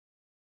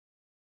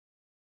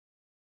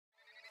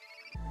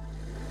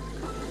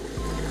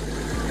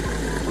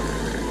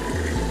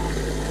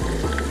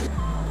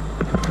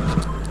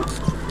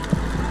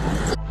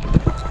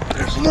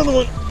another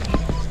one.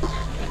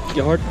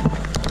 Get hard.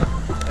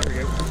 There we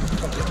go.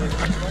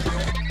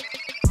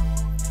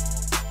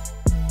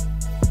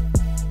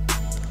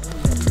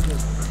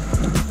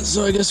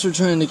 So I guess we're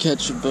trying to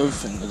catch a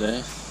bowfin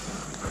today.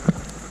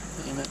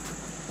 Damn it.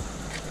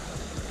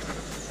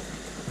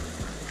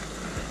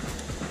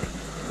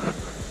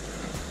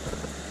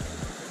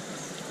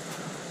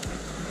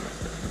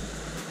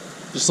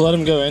 Just let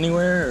him go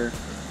anywhere, or?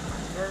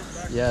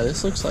 Yeah,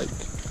 this looks like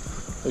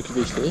we could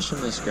be fishing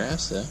this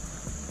grass though.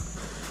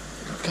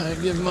 Kind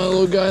of give my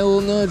little guy a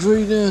little nudge. What are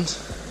you doing?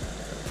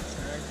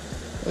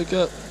 Wake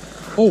up.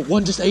 Oh,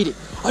 one just ate it.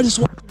 I just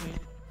want.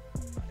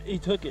 He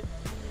took it.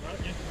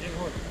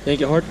 Yank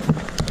it hard.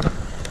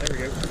 There we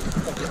go.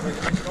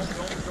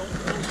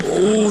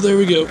 Oh, there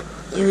we go.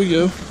 There we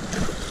go.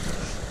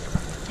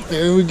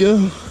 There we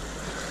go.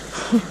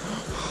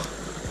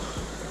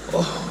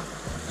 Oh.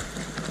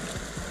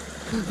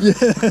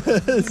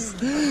 Yes!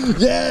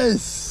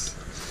 Yes!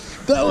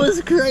 That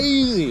was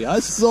crazy!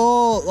 I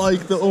saw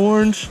like the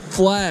orange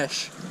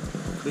flash.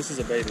 This is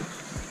a baby.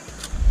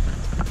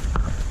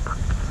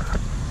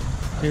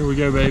 Here we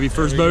go, baby.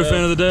 First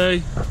bowfin of the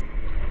day.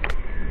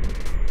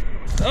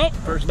 Oh,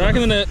 first back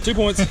in the net. 2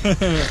 points.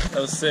 That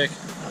was sick.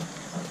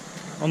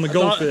 On the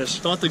goldfish.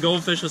 Thought the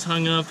goldfish was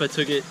hung up. I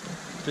took it,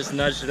 just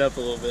nudged it up a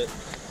little bit.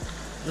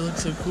 It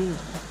looks so cool.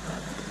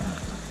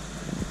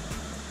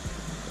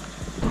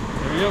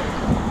 There we go.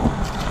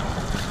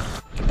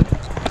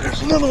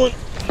 There's another one.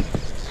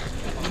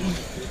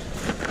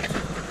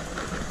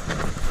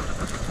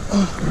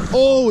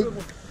 Oh! Did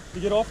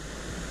you get off?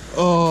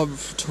 Oh,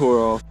 tore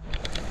off.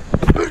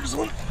 There's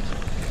one.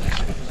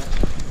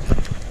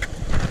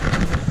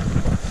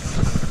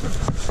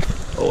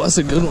 Oh, that's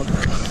a good one.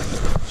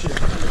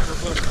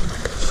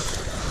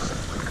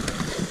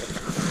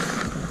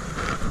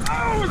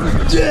 Oh,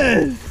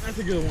 yes! that's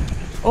a good one.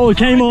 Oh, it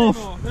came off.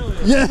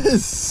 Yeah.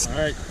 Yes! All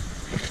right.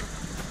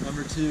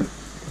 Number 2.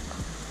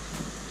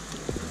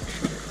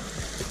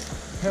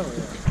 Hell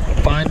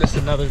yeah. Find us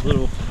another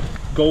little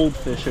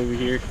goldfish over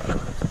here.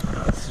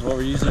 This is what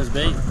we're using as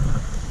bait.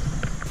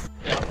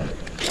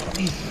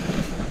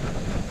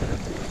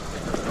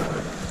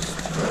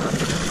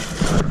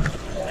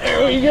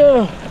 There we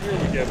go. Here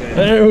we go, baby.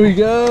 There we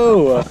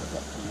go.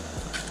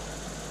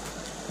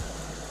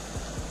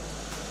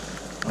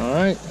 All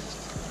right.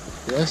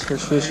 Yes,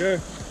 first fish.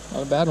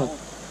 Not a bad one.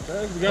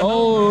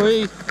 Oh,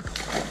 wait.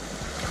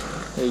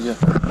 There you go.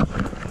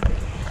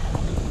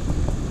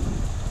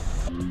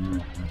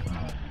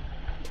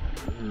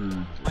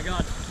 I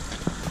got it.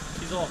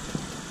 He's off.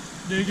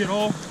 Did he get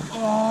off?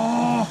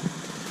 Oh,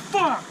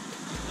 fuck!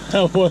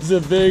 That was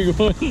a big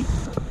one.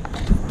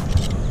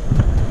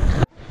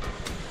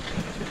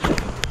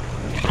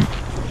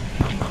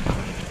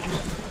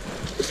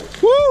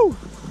 Woo!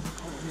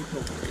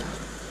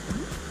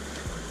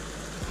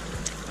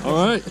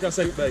 All right. Got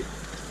second bait.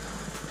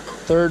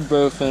 Third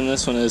bowfin.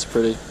 This one is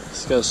pretty.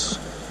 It's got a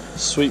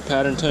sweet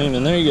pattern to him,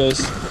 and there he goes.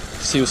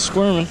 See, he was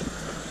squirming.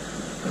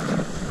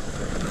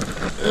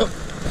 Yep.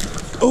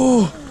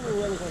 Oh!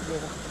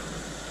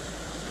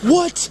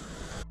 What?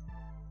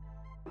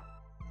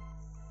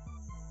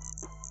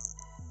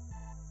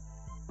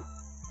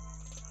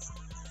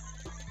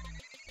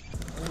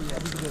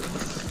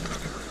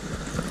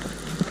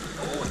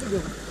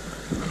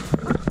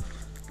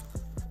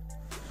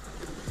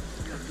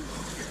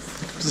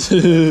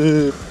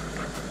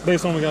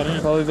 Biggest one we got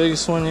in. Probably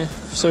biggest one here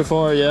so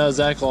far. Yeah,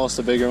 Zach lost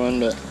a bigger one,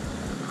 but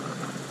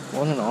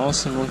what an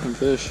awesome looking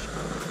fish.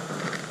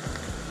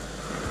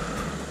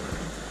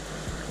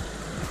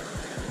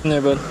 In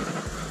there, bud.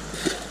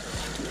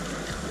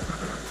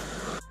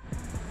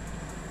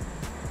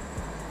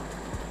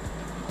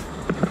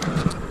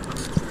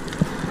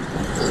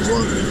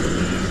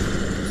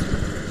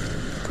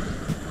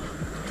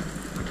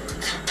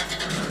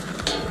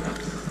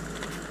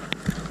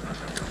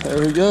 There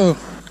we go.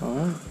 All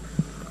right,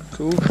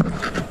 cool.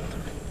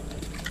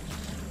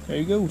 There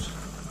he goes.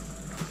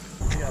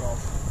 He got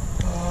off.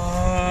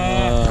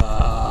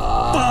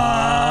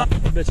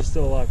 I bet you're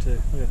still alive too.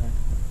 Look at him.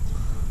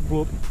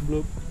 Bloop,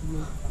 bloop,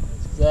 bloop.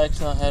 Zach's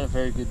not had a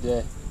very good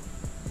day.